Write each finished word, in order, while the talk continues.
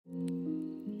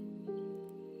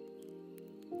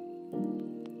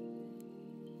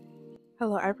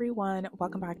Hello everyone,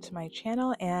 welcome back to my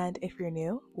channel, and if you're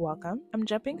new, welcome. I'm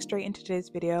jumping straight into today's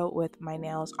video with my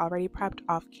nails already prepped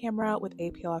off camera with a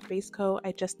peel off base coat.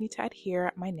 I just need to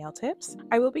adhere my nail tips.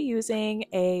 I will be using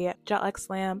a Gel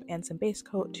X lamp and some base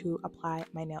coat to apply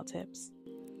my nail tips.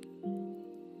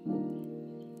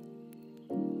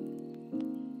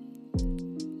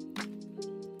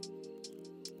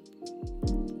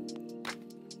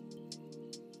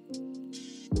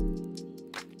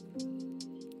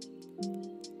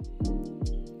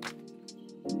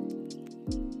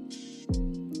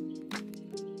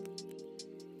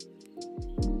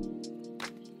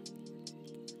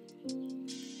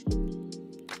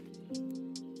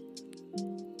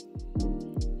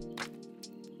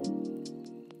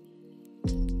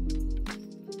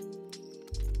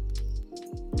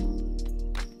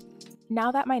 Now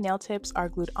that my nail tips are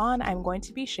glued on, I'm going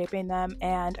to be shaping them,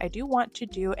 and I do want to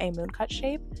do a moon cut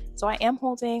shape. So I am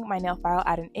holding my nail file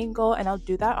at an angle, and I'll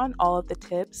do that on all of the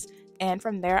tips, and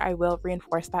from there I will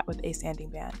reinforce that with a sanding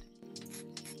band.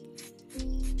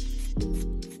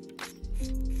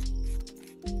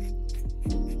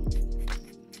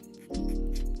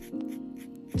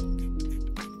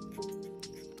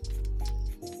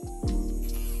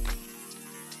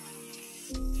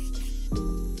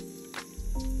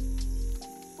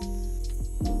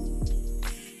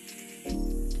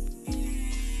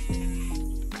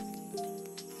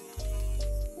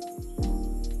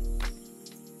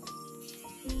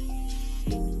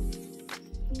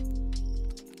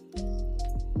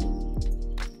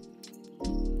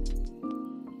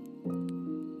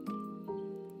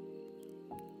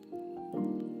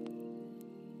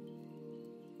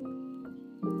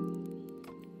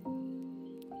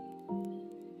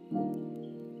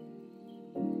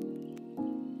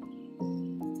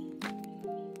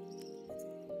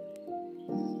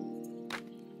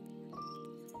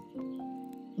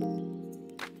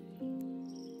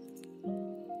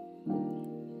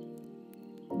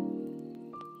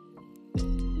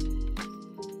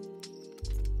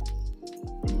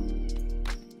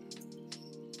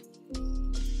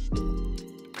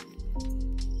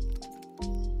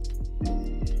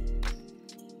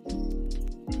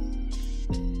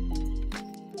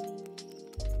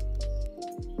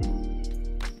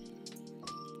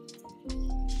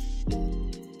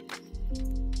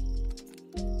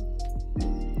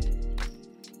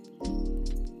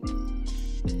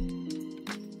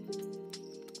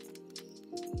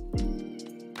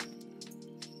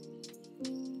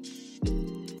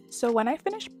 So when I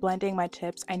finish blending my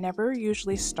tips, I never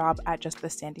usually stop at just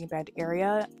the sanding band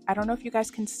area. I don't know if you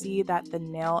guys can see that the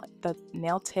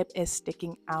nail tip is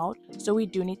sticking out. So we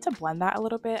do need to blend that a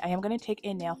little bit. I am going to take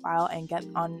a nail file and get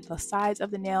on the sides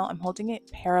of the nail. I'm holding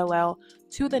it parallel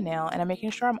to the nail, and I'm making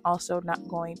sure I'm also not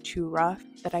going too rough,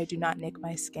 that I do not nick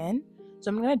my skin. So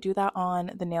I'm going to do that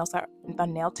on the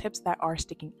nail tips that are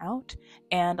sticking out,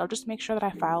 and I'll just make sure that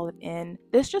I file it in.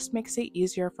 This just makes it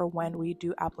easier for when we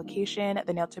do application.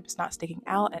 The nail tip is not sticking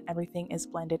out and everything is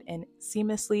blended in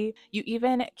seamlessly. You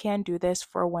even can do this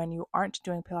for when you aren't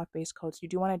doing peel off base coats. You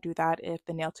do want to do that if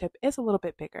the nail tip is a little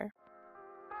bit bigger.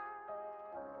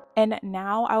 And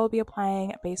now I will be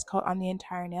applying base coat on the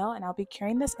entire nail, and I'll be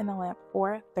curing this in the lamp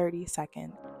for 30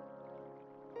 seconds.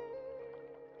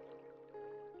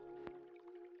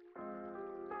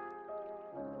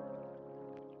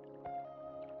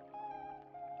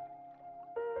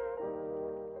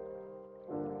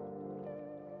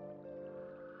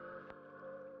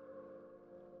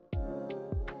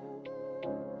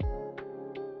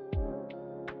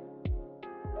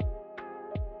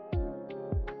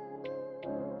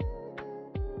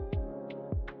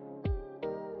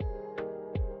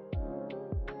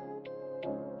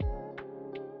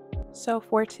 So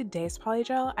for today's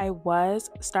polygel, I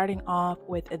was starting off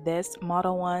with this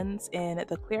Model 1s in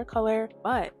the clear color,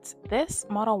 but this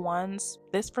Model 1s,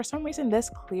 for some reason, this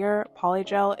clear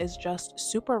polygel is just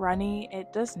super runny.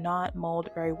 It does not mold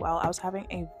very well. I was having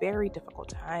a very difficult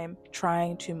time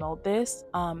trying to mold this.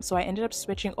 So I ended up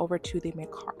switching over to the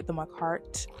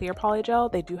Macart clear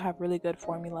polygel. They do have really good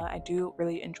formula. I do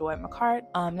really enjoy Macart.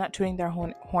 Not tooting their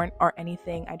horn or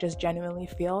anything. I just genuinely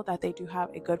feel that they do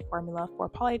have a good formula for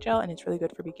polygel, and it's really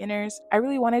good for beginners. I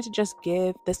really wanted to just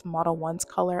give this Model 1's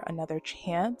color another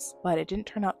chance, but it didn't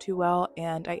turn out too well,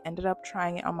 and I ended up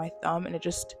trying it on my thumb, and it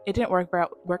didn't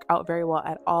work out very well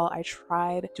at all. I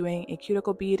tried doing a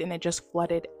cuticle bead and it just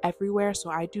flooded everywhere, so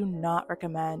I do not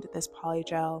recommend this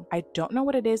polygel. I don't know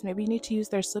what it is. Maybe you need to use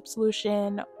their slip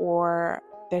solution, or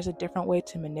there's a different way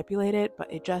to manipulate it,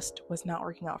 but it just was not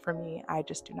working out for me. I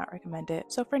just do not recommend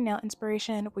it. So for nail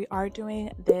inspiration, we are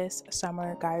doing this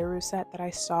summer GYARU set that I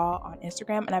saw on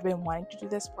Instagram, and I've been wanting to do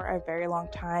this for a very long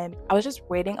time. I was just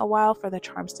waiting a while for the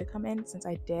charms to come in since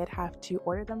I did have to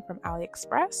order them from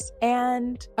AliExpress,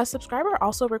 and a subscriber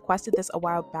also requested this a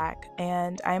while back,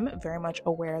 and I'm very much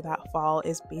aware that fall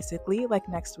is basically like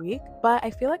next week, but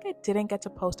I feel like I didn't get to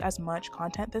post as much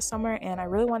content this summer, and I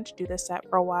really wanted to do this set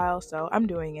for a while, so I'm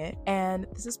doing it. And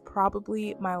this is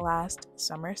probably my last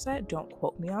summer set. Don't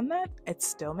quote me on that. It's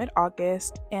still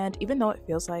mid-August, and even though it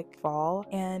feels like fall,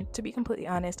 and to be completely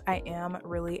honest, I am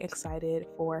really excited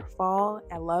for fall.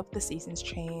 I love the seasons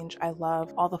change. I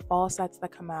love all the fall sets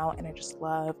that come out, and I just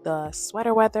love the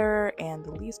sweater weather and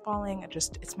the leaves falling.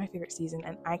 It's my favorite season,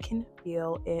 and I can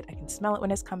feel it. I can smell it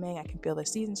when it's coming. I can feel the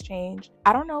seasons change.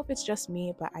 I don't know if it's just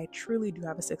me, but I truly do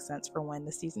have a sixth sense for when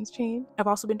the seasons change. I've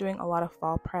also been doing a lot of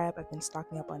fall prep. I've been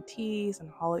stocking up on tees and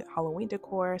Halloween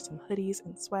decor, some hoodies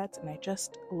and sweats, and I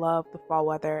just love the fall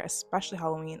weather, especially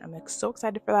Halloween. I'm so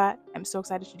excited for that. I'm so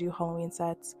excited to do Halloween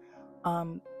sets.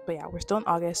 But yeah, we're still in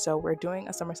August, so we're doing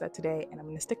a summer set today, and I'm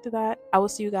going to stick to that. I will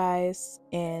see you guys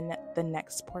in the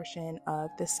next portion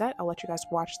of this set. I'll let you guys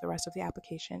watch the rest of the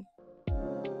application.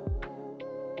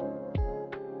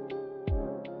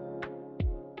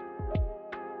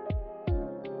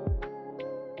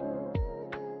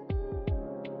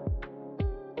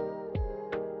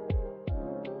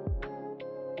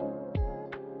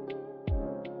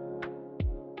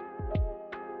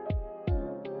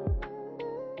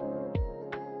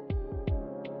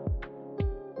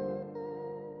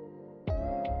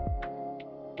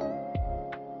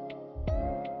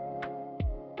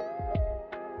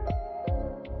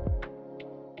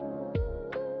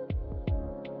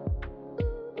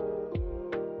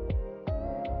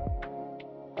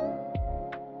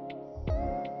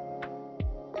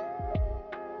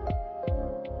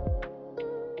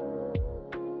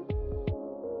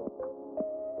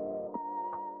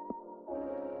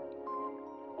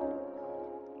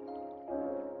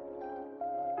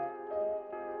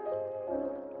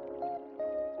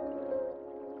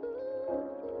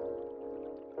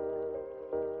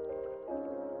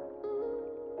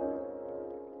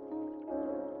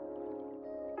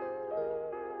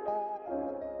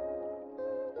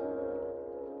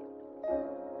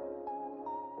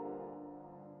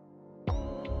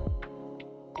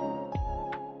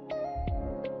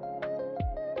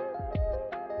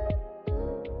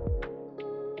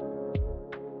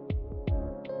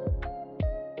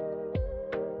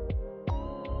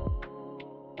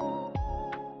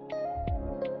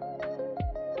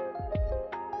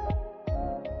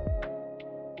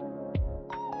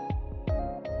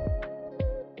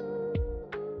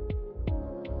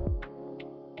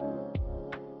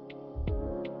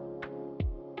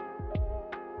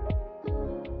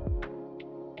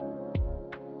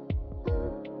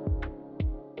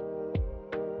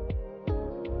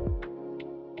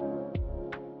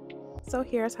 So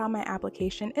here's how my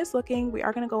application is looking. We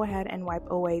are going to go ahead and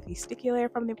wipe away the sticky layer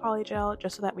from the polygel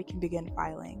just so that we can begin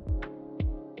filing.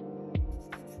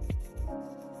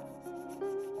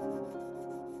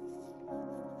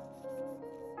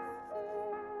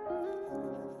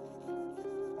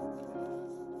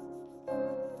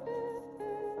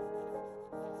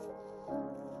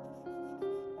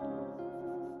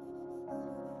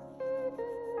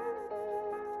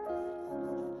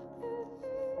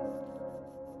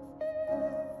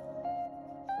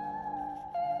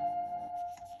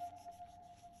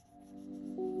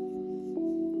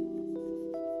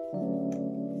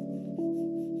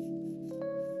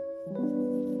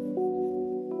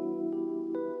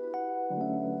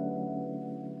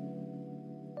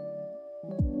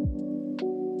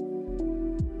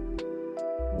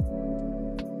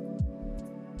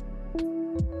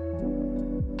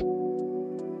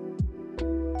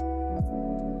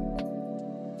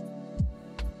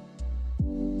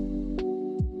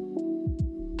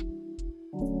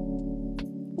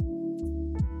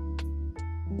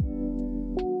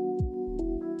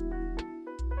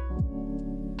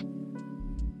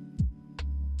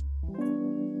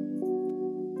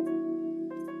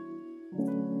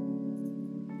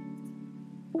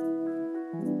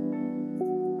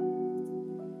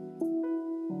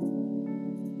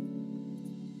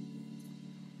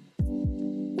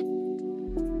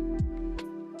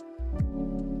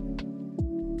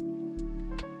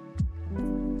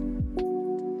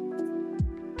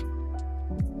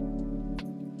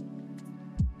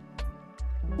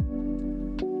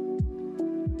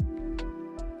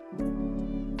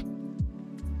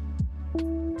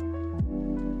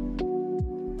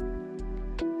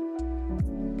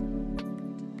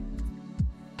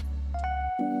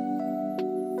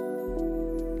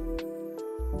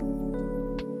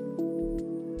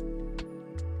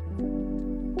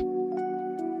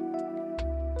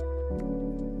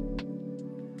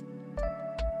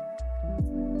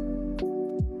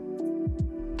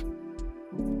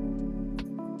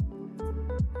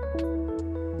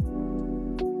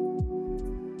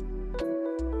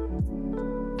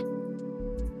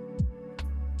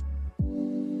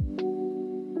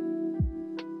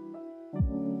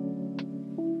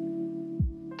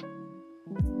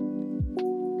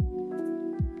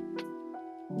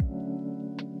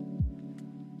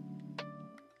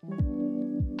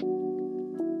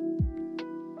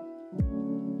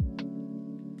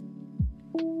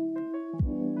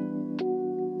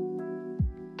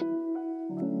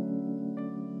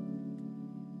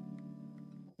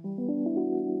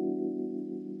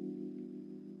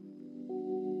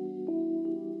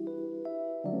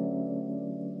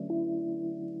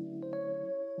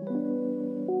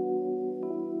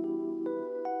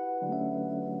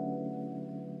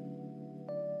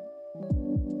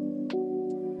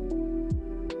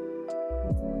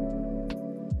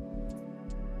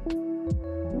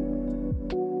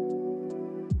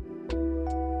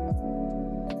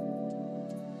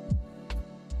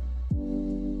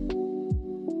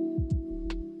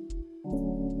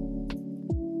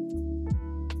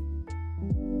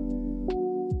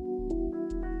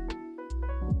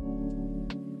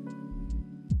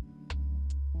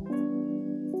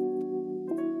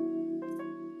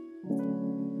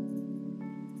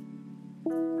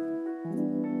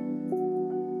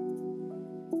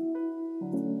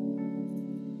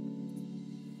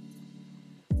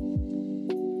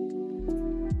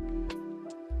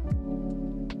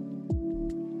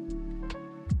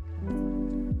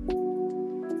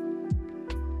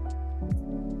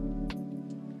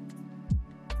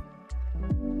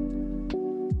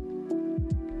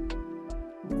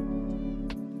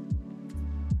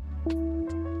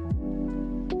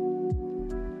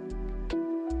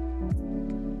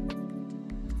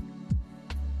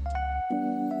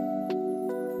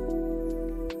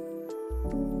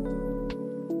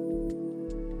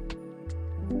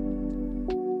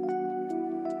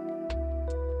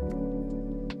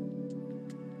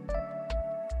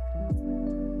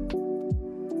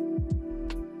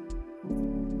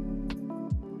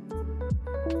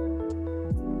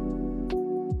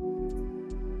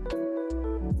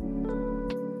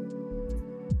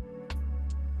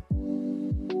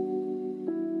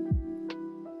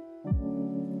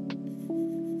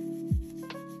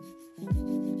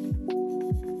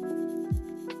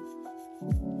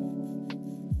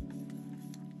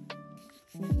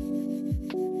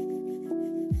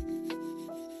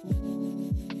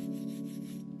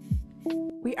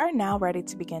 we are now ready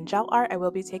to begin gel art. I will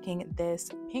be taking this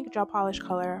pink gel polish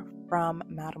color from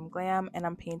Madam Glam and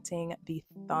I'm painting the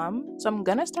thumb. So I'm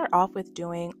gonna start off with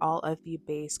doing all of the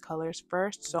base colors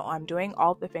first. So I'm doing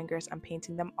all of the fingers, I'm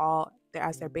painting them all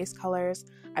as their base colors.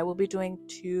 I will be doing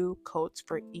 2 coats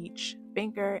for each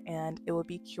finger and it will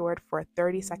be cured for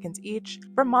 30 seconds each.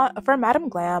 For Madam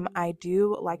Glam, I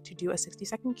do like to do a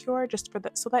 60-second cure just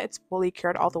so that it's fully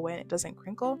cured all the way and it doesn't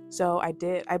crinkle. So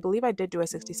I believe I did do a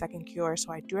 60-second cure,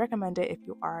 so I do recommend it if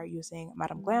you are using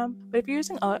Madam Glam. But if you're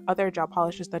using other gel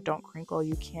polishes that don't crinkle,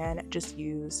 you can just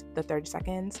use the 30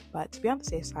 seconds. But to be on the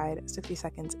safe side, 60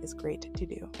 seconds is great to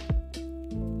do.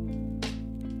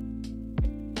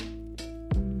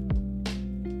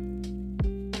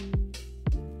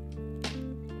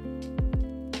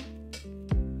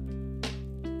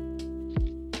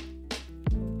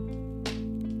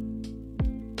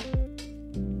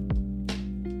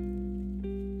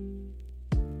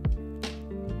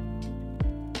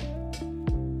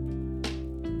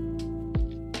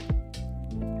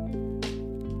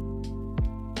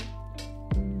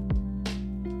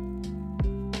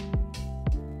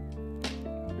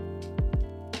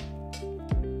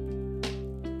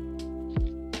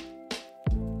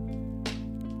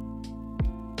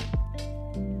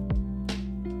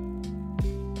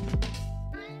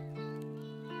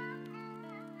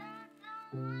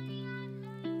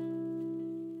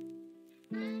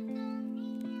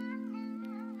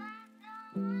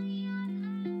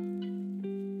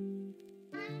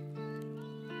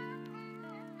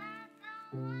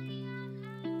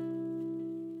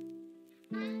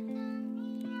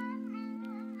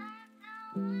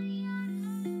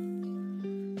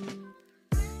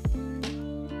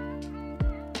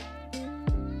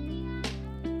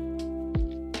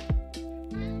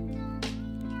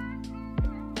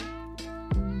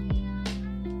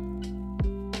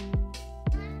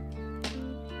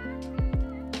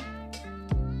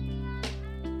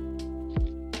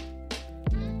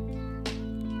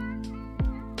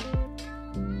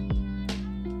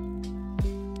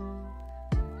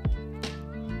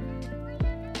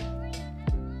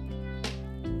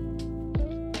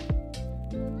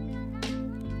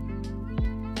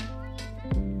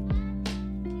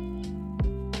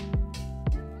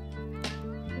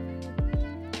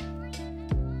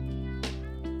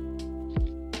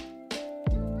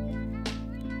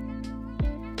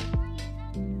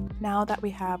 Now that we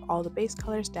have all the base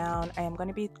colors down, I am going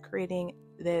to be creating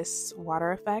this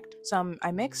water effect. So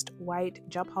I mixed white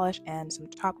gel polish and some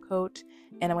top coat,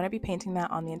 and I'm going to be painting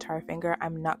that on the entire finger.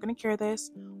 I'm not going to cure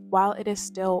this. While it is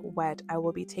still wet, I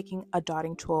will be taking a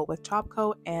dotting tool with top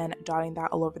coat and dotting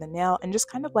that all over the nail and just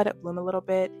kind of let it bloom a little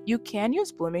bit. You can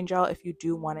use blooming gel if you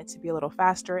do want it to be a little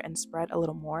faster and spread a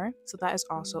little more, so that is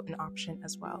also an option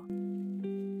as well.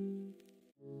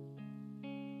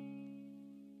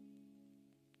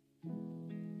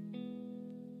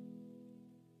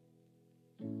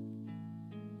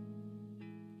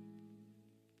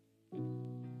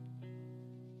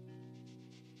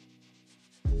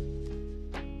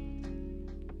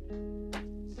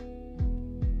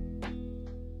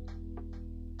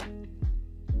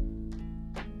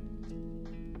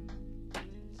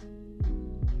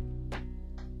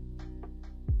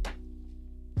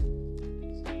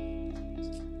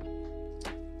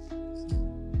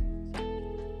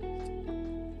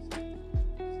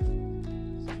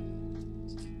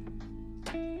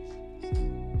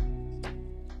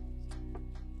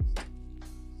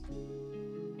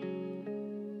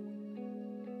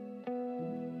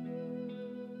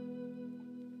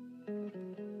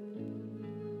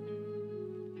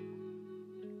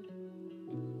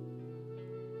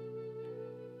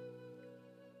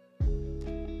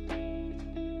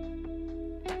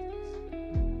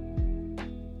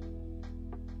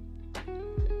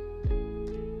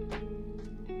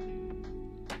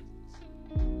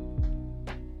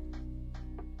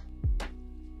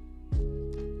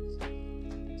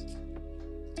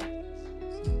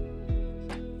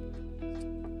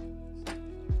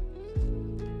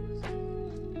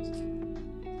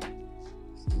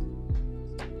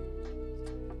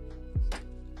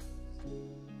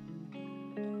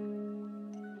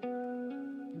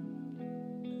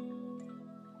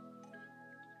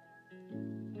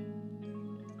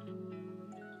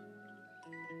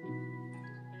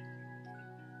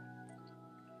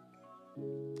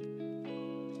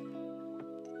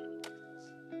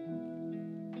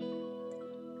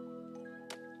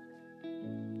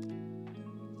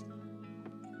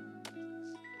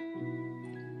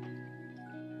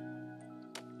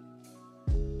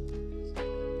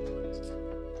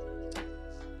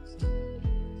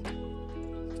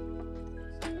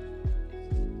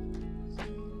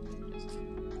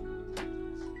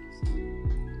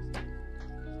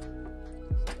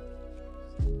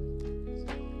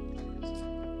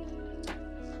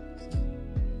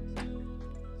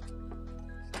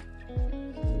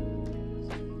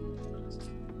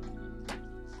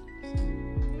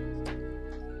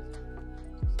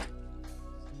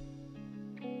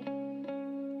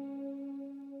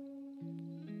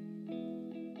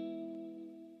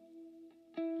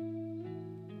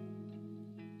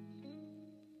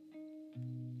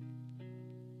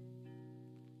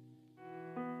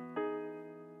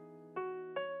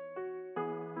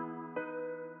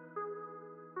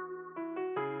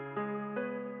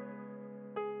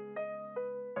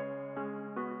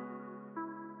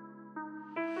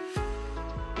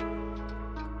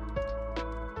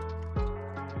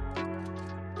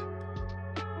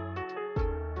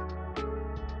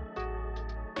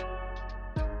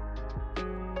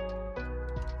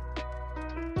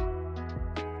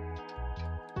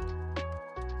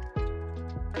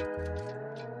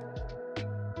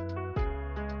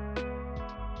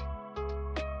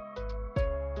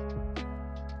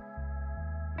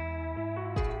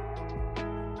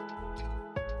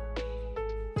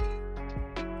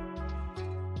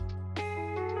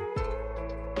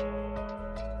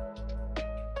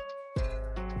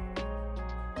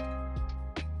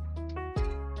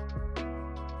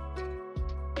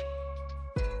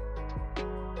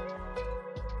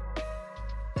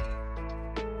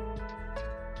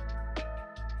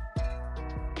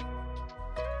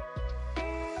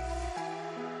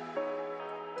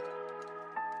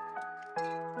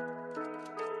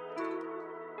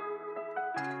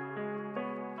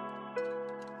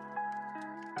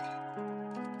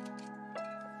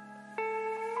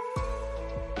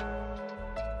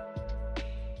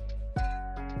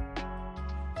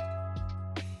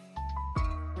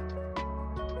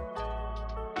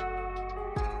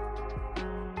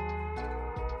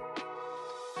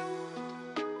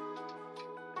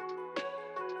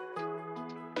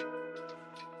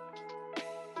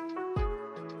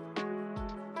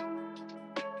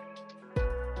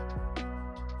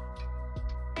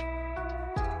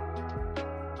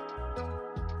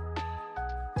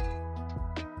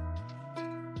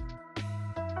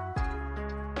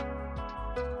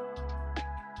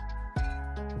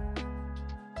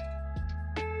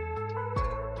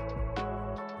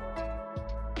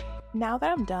 Now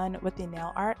that I'm done with the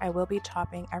nail art, I will be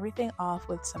topping everything off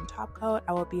with some top coat.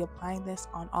 I will be applying this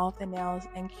on all of the nails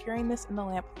and curing this in the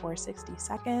lamp for 60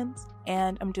 seconds.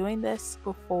 And I'm doing this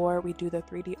before we do the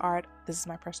 3D art. This is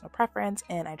my personal preference,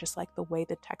 and I just like the way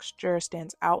the texture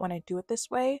stands out when I do it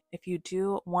this way. If you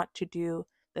do want to do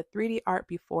the 3D art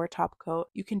before top coat,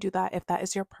 you can do that if that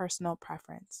is your personal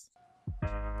preference.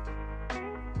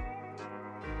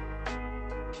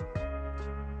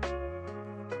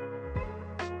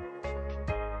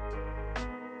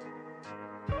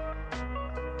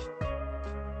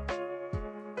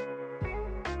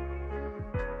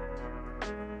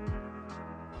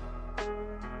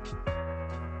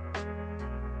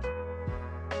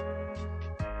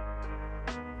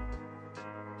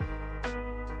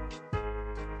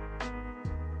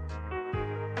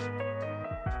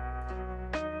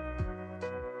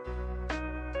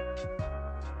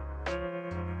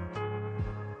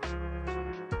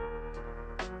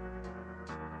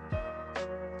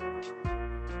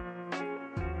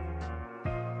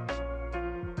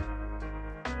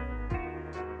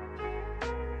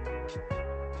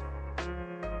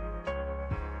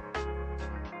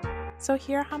 So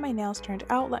here are how my nails turned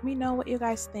out. Let me know what you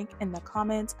guys think in the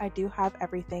comments. I do have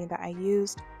everything that I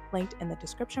used linked in the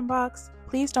description box.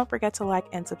 Please don't forget to like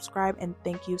and subscribe, and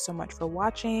thank you so much for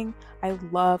watching. I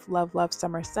love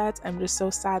summer sets. I'm just so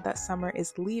sad that summer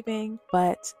is leaving,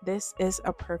 but this is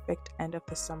a perfect end of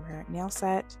the summer nail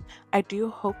set. I do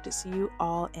hope to see you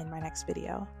all in my next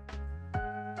video.